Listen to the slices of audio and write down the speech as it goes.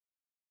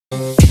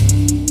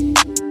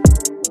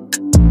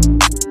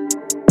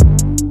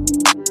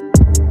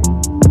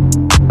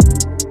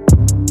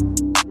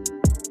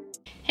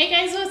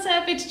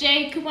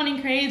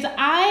couponing craze.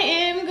 I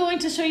am going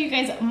to show you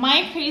guys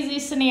my crazy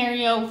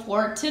scenario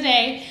for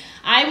today.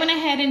 I went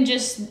ahead and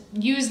just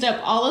used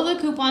up all of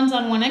the coupons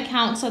on one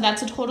account, so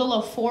that's a total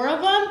of 4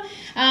 of them.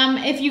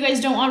 If you guys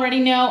don't already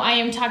know, I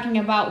am talking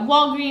about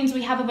Walgreens.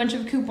 We have a bunch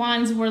of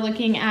coupons. We're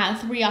looking at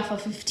 3 off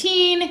of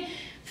 15,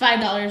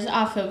 $5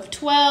 off of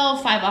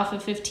 12, 5 off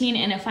of 15,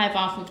 and a 5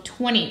 off of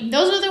 20.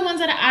 Those are the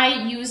ones that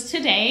I used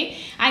today.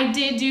 I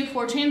did do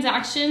 4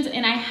 transactions,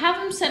 and I have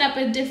them set up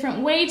a different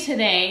way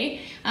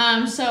today.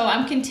 So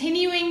I'm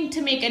continuing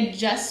to make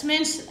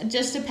adjustments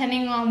just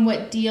depending on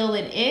what deal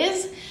it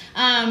is.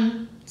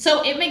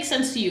 So it makes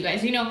sense to you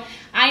guys. You know,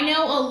 I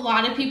know a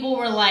lot of people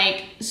were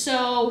like,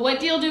 so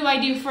what deal do I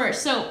do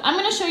first? So I'm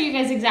going to show you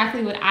guys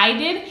exactly what I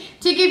did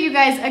to give you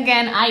guys,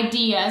 again,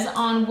 ideas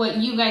on what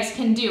you guys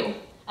can do.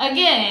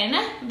 Again,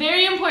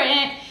 very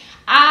important,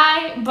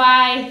 I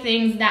buy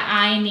things that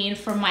I need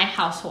for my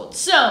household.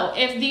 So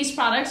if these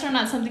products are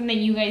not something that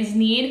you guys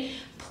need,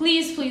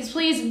 please, please,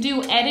 please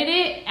do edit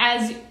it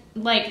as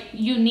like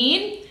you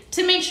need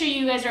to make sure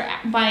you guys are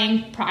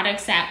buying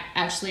products that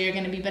actually are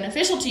going to be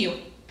beneficial to you.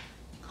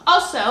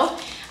 Also,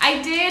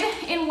 I did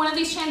in one of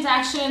these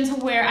transactions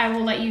where I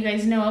will let you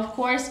guys know, of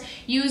course,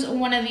 use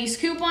one of these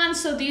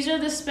coupons. So these are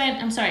the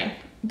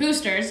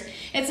boosters.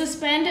 It's a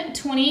spend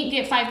 20,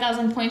 get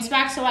 5,000 points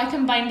back. So I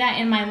combined that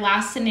in my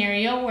last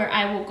scenario where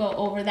I will go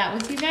over that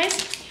with you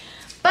guys.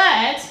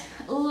 But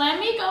let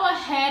me go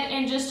ahead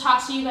and just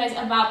talk to you guys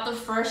about the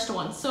first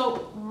one.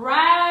 So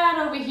right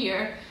over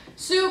here,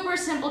 super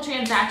simple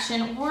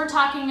transaction. We're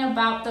talking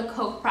about the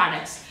Coke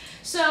products.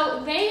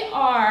 So they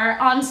are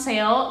on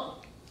sale.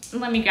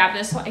 Let me grab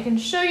this so I can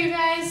show you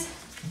guys.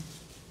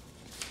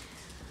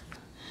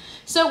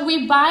 So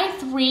we buy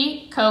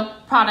 3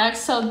 Coke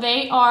products, so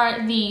they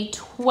are the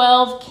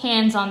 12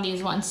 cans on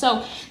these ones.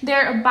 So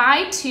they're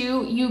buy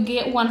 2, you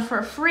get 1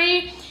 for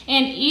free,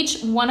 and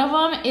each one of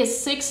them is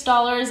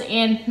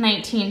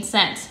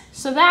 $6.19.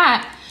 So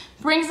that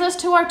brings us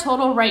to our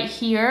total right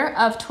here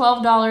of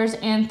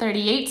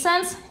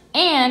 $12.38.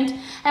 And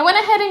I went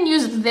ahead and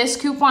used this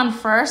coupon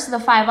first, the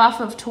 5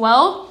 off of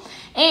 12.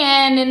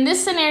 And in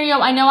this scenario,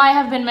 I know I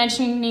have been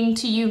mentioning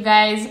to you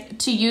guys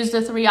to use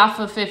the 3 off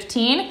of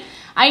 15.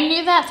 I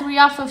knew that 3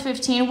 off of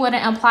 15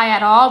 wouldn't apply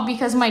at all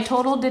because my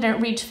total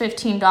didn't reach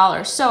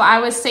 $15. So I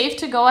was safe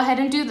to go ahead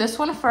and do this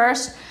one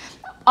first,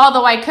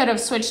 although I could have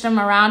switched them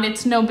around.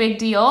 It's no big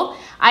deal.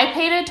 I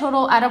paid a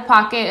total out of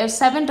pocket of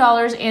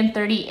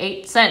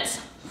 $7.38.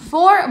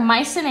 For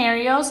my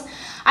scenarios,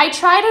 I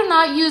try to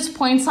not use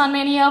points on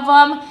many of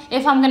them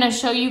if I'm going to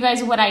show you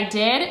guys what I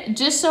did,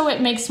 just so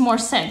it makes more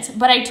sense.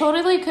 But I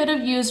totally could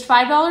have used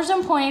 $5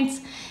 in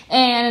points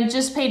and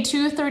just paid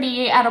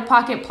 $2.38 out of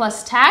pocket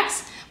plus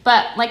tax.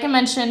 But like I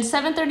mentioned,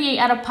 $7.38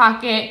 out of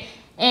pocket,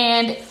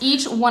 and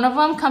each one of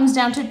them comes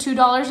down to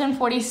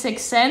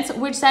 $2.46,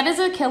 which that is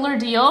a killer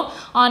deal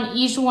on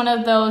each one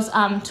of those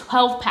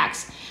 12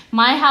 packs.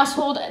 My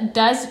household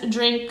does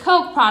drink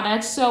Coke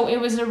products, so it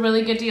was a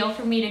really good deal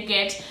for me to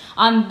get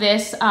on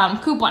this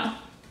coupon.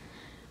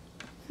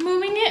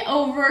 Moving it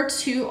over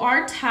to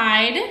our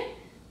Tide.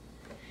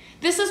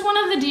 This is one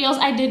of the deals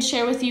I did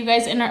share with you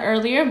guys in an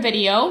earlier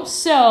video.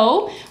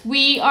 So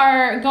we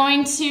are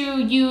going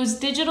to use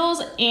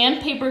digitals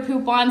and paper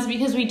coupons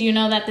because we do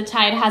know that the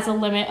Tide has a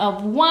limit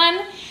of 1,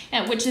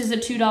 which is a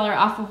 $2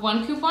 off of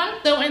 1 coupon.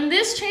 So in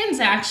this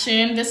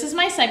transaction, this is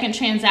my second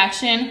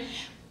transaction,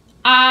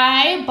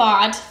 I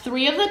bought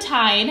 3 of the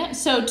Tide,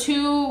 so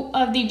 2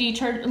 of the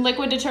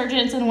liquid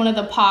detergents and 1 of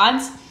the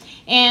pods.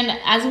 And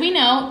as we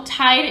know,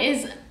 Tide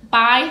is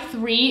buy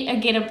 3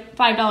 and get a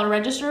 $5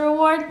 register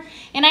reward.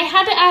 And I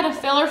had to add a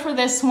filler for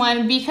this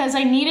one because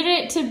I needed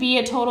it to be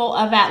a total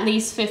of at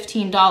least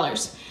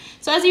 $15.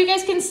 So as you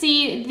guys can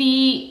see,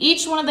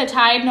 each one of the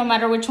Tide, no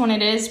matter which one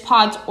it is,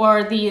 pods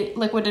or the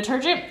liquid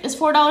detergent, is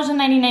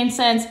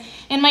 $4.99,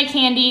 and my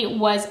candy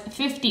was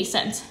 50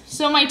 cents.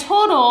 So my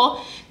total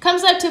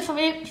comes up to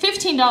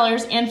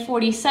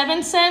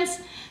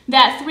 $15.47.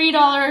 That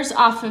 $3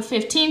 off of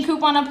 15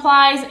 coupon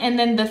applies, and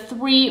then the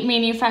 3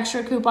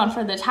 manufacturer coupon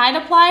for the Tide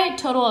apply,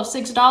 total of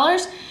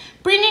 $6,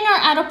 bringing our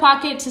out of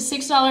pocket to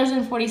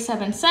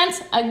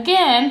 $6.47.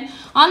 Again,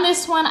 on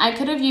this one, I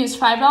could have used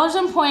 $5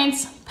 in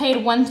points,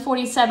 paid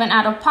 $1.47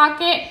 out of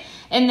pocket,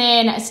 and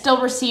then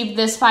still received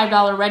this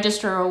 $5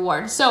 register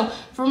reward. So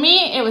for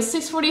me, it was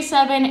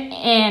 $6.47,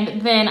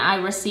 and then I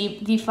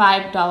received the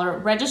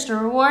 $5 register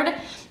reward,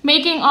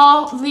 making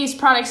all these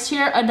products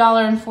here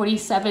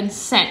 $1.47.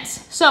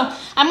 So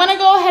I'm gonna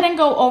go ahead and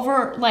go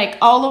over like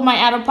all of my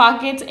out of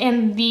pockets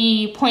and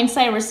the points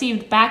I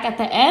received back at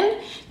the end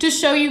to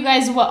show you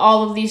guys what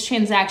all of these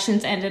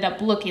transactions ended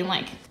up looking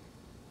like.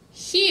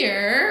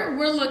 Here,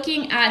 we're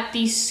looking at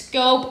the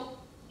scope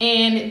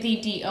and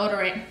the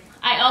deodorant.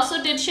 I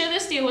also did share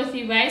this deal with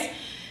you guys.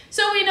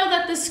 So we know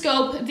that the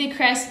scope, the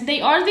Craz, they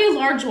are the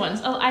large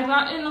ones. I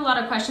got in a lot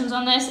of questions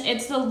on this.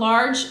 It's the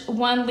large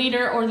 1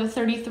 liter or the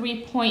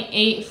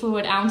 33.8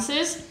 fluid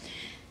ounces.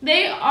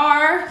 They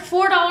are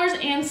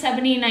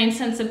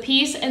 $4.79 a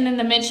piece, and then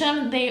the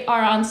Mitchum, they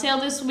are on sale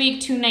this week,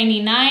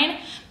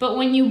 $2.99. But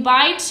when you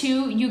buy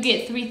two, you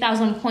get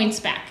 3,000 points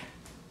back.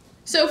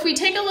 So if we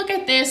take a look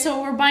at this, so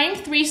we're buying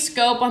 3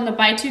 scope on the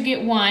buy two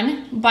get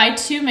one, buy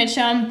 2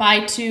 Mitchum,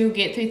 buy 2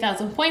 get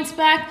 3,000 points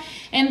back,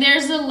 and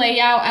there's the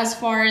layout as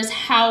far as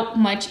how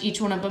much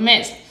each one of them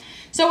is.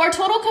 So our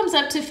total comes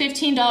up to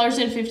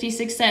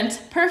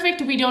 $15.56.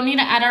 Perfect, we don't need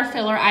to add our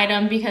filler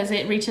item because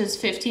it reaches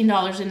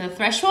 $15 in the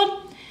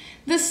threshold.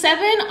 The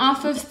 7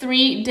 off of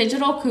 3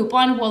 digital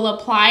coupon will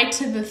apply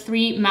to the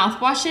 3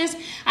 mouthwashes.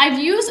 I've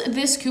used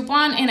this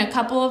coupon in a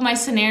couple of my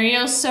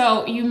scenarios,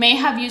 so you may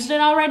have used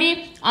it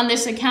already. On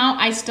this account,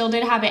 I still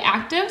did have it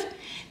active.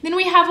 Then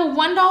we have a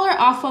 $1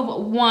 off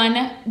of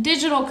 1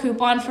 digital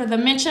coupon for the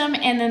Mitchum.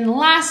 And then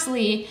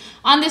lastly,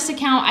 on this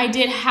account, I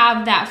did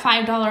have that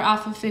 $5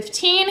 off of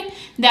 15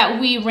 that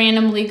we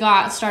randomly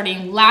got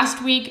starting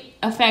last week,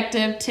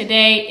 effective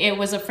today. It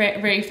was the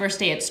very first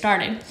day it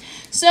started.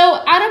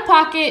 So out of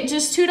pocket,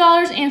 just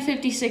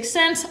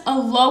 $2.56, a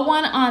low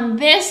one on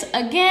this.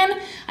 Again,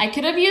 I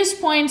could have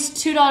used points,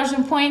 $2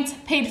 in points,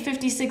 paid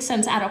 56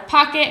 cents out of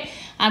pocket.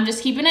 I'm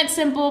just keeping it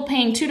simple,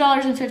 paying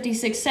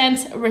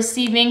 $2.56,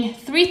 receiving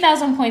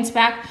 3,000 points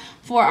back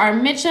for our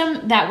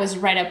Mitchum that was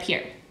right up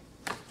here.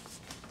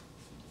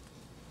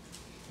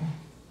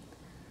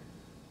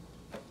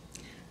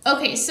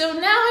 Okay, so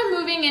now I'm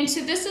moving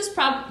into, this is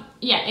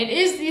it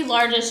is the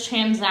largest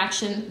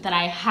transaction that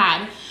I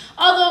had.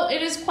 Although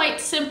it is quite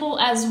simple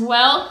as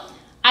well.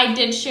 I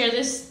did share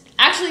this.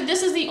 Actually,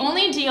 this is the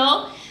only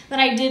deal that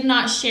I did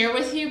not share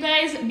with you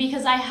guys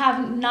because I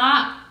have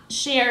not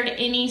shared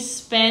any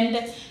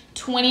spend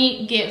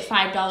 20 get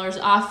 $5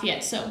 off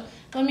yet. So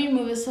let me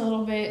move this a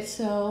little bit.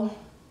 So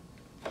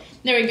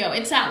there we go.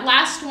 It's that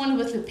last one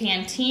with the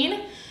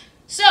Pantene.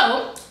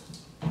 So,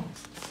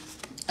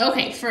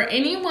 okay, for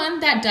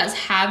anyone that does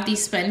have the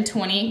spend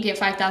 20 get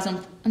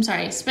 5,000, I'm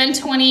sorry, spend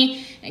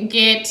 20 and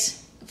get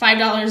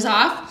 $5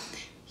 off.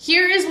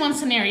 Here is one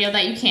scenario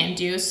that you can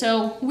do.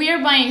 So we are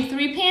buying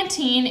 3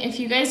 Pantene. If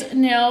you guys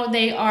know,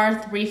 they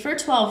are 3 for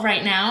 $12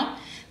 right now.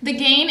 The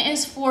gain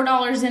is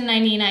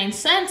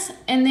 $4.99.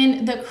 And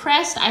then the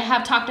Crest, I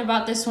have talked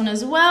about this one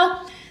as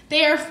well.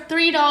 They are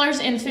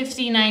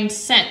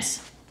 $3.59.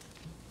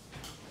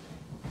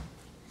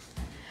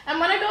 I'm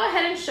gonna go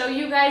ahead and show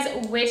you guys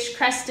which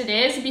Crest it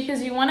is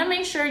because you wanna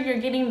make sure you're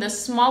getting the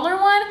smaller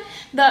one.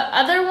 The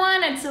other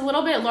one, it's a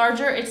little bit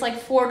larger. It's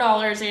like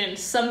 $4 and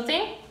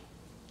something.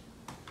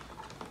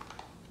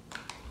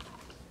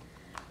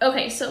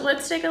 Okay, so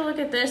let's take a look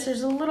at this.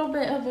 There's a little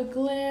bit of a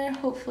glare,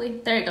 hopefully.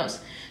 There it goes.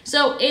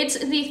 So it's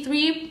the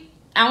 3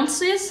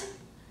 ounces.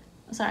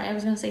 Sorry, I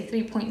was gonna say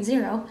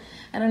 3.0.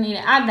 I don't need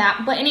to add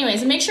that. But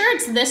anyways, make sure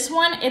it's this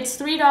one. It's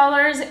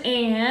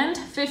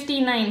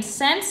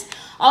 $3.59.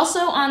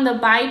 Also on the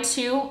buy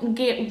 2,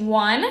 get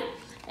 1.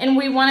 And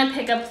we wanna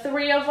pick up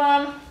 3 of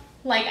them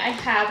like I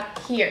have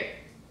here.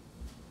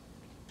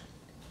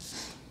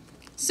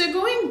 So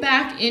going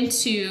back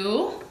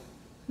into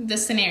the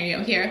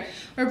scenario here,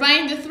 we're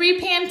buying the 3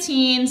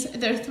 Pantenes,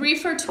 they're 3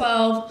 for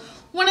 $12,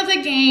 one of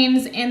the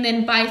gains, and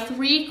then buy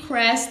 3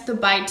 Crest, the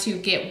buy 2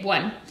 get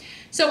 1.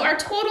 So our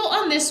total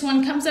on this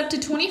one comes up to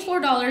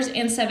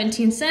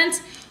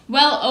 $24.17,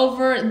 well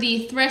over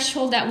the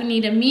threshold that we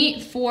need to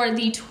meet for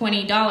the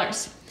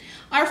 $20.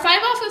 Our 5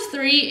 off of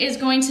 3 is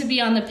going to be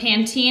on the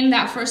Pantene,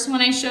 that first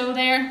one I show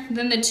there,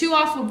 then the 2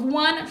 off of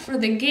 1 for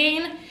the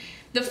gain,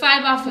 the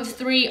 5 off of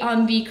 3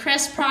 on the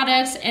Crest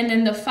products, and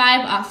then the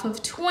 5 off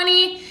of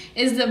 20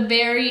 is the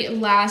very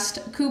last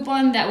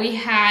coupon that we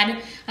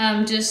had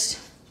just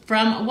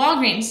from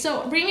Walgreens.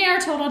 So bringing our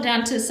total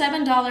down to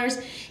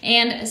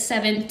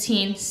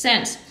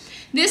 $7.17.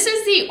 This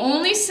is the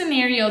only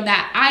scenario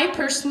that I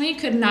personally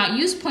could not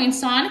use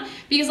points on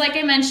because like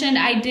I mentioned,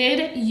 I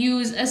did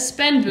use a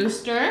spend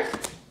booster.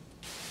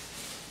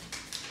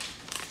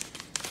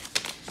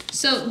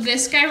 So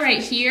this guy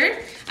right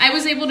here, I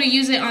was able to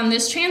use it on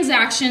this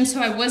transaction,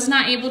 so I was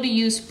not able to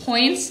use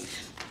points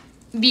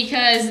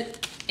because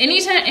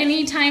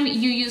anytime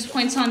you use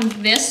points on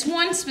this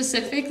one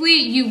specifically,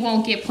 you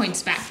won't get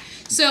points back.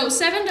 So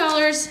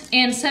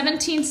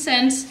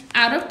 $7.17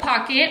 out of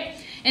pocket,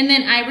 and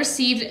then I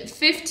received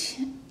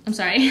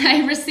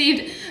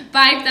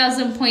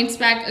 5,000 points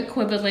back,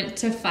 equivalent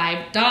to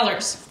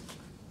 $5.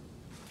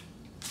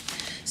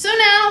 So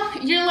now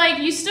you're like,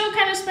 you still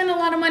kind of spend a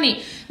lot of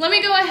money. Let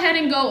me go ahead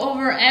and go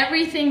over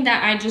everything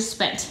that I just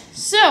spent.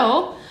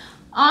 So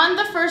on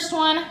the first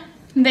one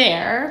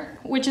there,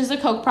 which is the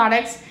Coke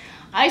products,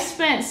 I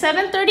spent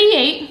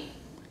 $7.38.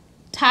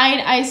 Tide,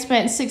 I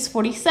spent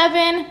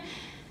 $6.47.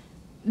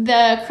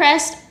 The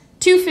Crest,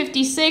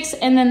 $2.56.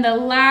 And then the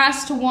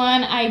last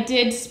one, I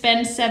did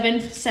spend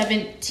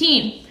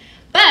 $7.17.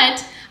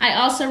 But I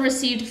also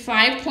received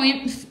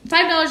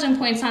 $5 in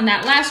points on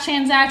that last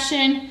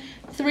transaction,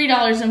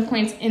 $3 in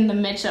points in the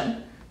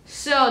Mitchum.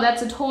 So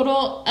that's a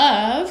total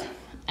of,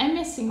 I'm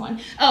missing one.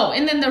 Oh,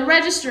 and then the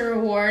register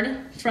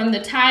reward from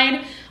the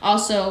Tide,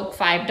 also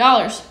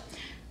 $5.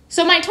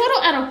 So my total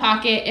out of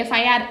pocket, if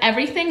I add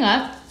everything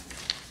up,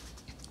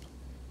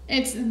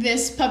 It's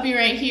this puppy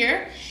right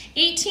here,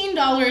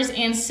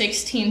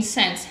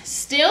 $18.16.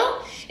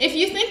 Still, if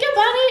you think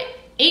about it,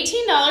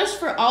 $18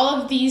 for all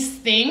of these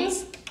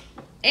things,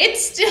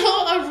 it's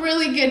still a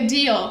really good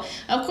deal.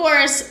 Of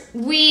course,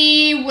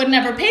 we would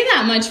never pay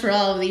that much for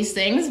all of these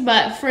things,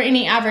 but for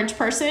any average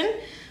person,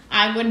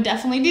 I would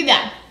definitely do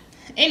that.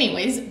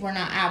 Anyways, we're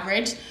not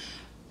average.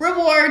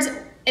 Rewards,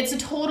 it's a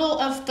total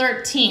of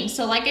 13.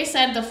 So like I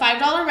said, the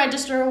 $5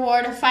 register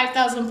reward,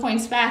 5,000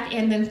 points back,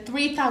 and then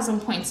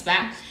 3,000 points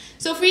back.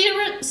 So if we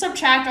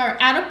subtract our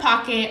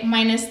out-of-pocket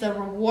minus the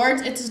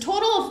rewards, it's a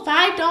total of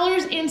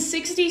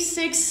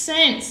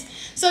 $5.66.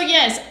 So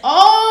yes,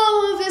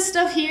 all of this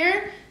stuff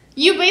here,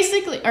 you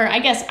basically, or I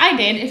guess I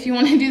did, if you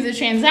want to do the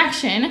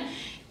transaction,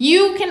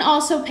 you can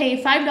also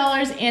pay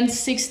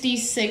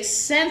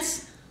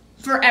 $5.66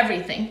 for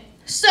everything.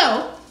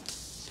 So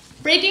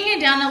breaking it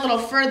down a little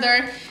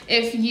further,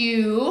 if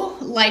you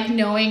like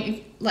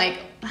knowing like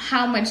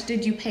how much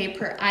did you pay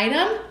per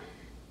item,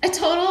 a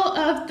total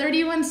of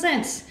 31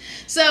 cents.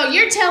 So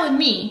you're telling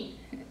me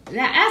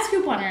that as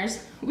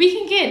couponers, we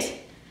can get,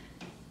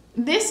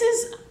 this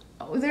is,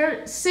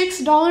 they're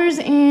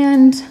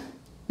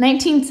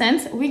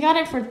 $6.19. We got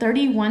it for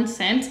 31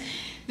 cents.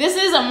 This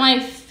is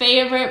my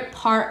favorite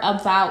part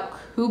about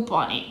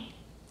couponing.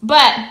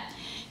 But,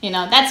 you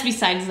know, that's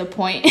besides the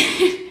point.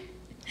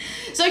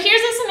 So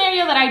here's a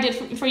scenario that I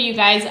did for you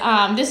guys.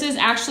 This is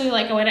actually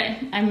like what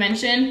I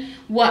mentioned,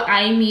 what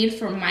I need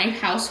for my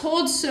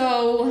household.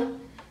 So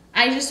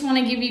I just want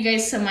to give you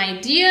guys some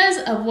ideas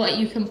of what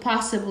you can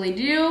possibly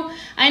do.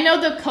 I know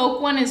the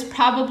Coke one is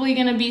probably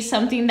going to be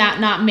something that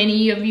not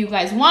many of you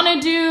guys want to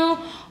do,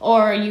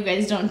 or you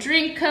guys don't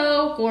drink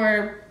Coke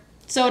or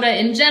soda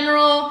in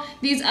general.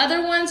 These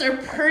other ones are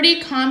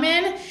pretty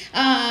common.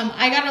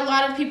 I got a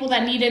lot of people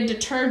that needed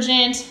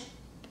detergent,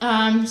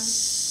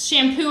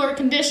 shampoo or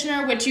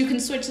conditioner, which you can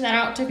switch that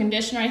out to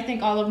conditioner. I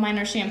think all of mine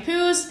are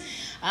shampoos.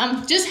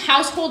 Just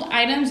household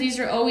items, these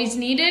are always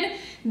needed.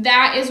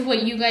 That is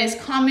what you guys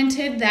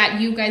commented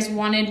that you guys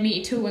wanted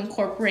me to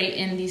incorporate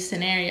in these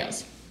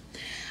scenarios.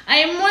 I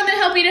am more than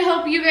happy to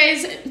help you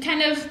guys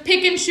kind of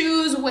pick and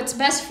choose what's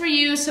best for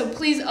you. So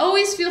please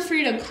always feel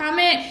free to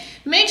comment.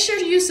 Make sure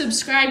you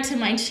subscribe to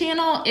my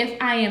channel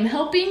if I am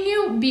helping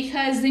you,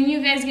 because then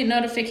you guys get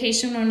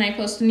notification when I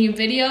post a new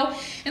video.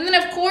 And then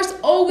of course,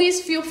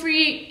 always feel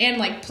free and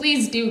like,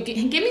 please do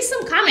give me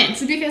some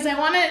comments, because I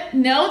want to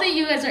know that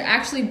you guys are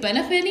actually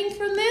benefiting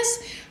from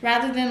this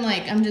rather than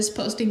like, I'm just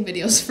posting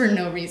videos for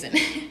no reason.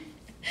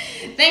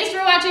 Thanks for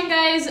watching,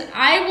 guys.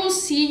 I will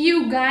see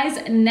you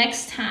guys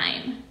next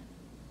time.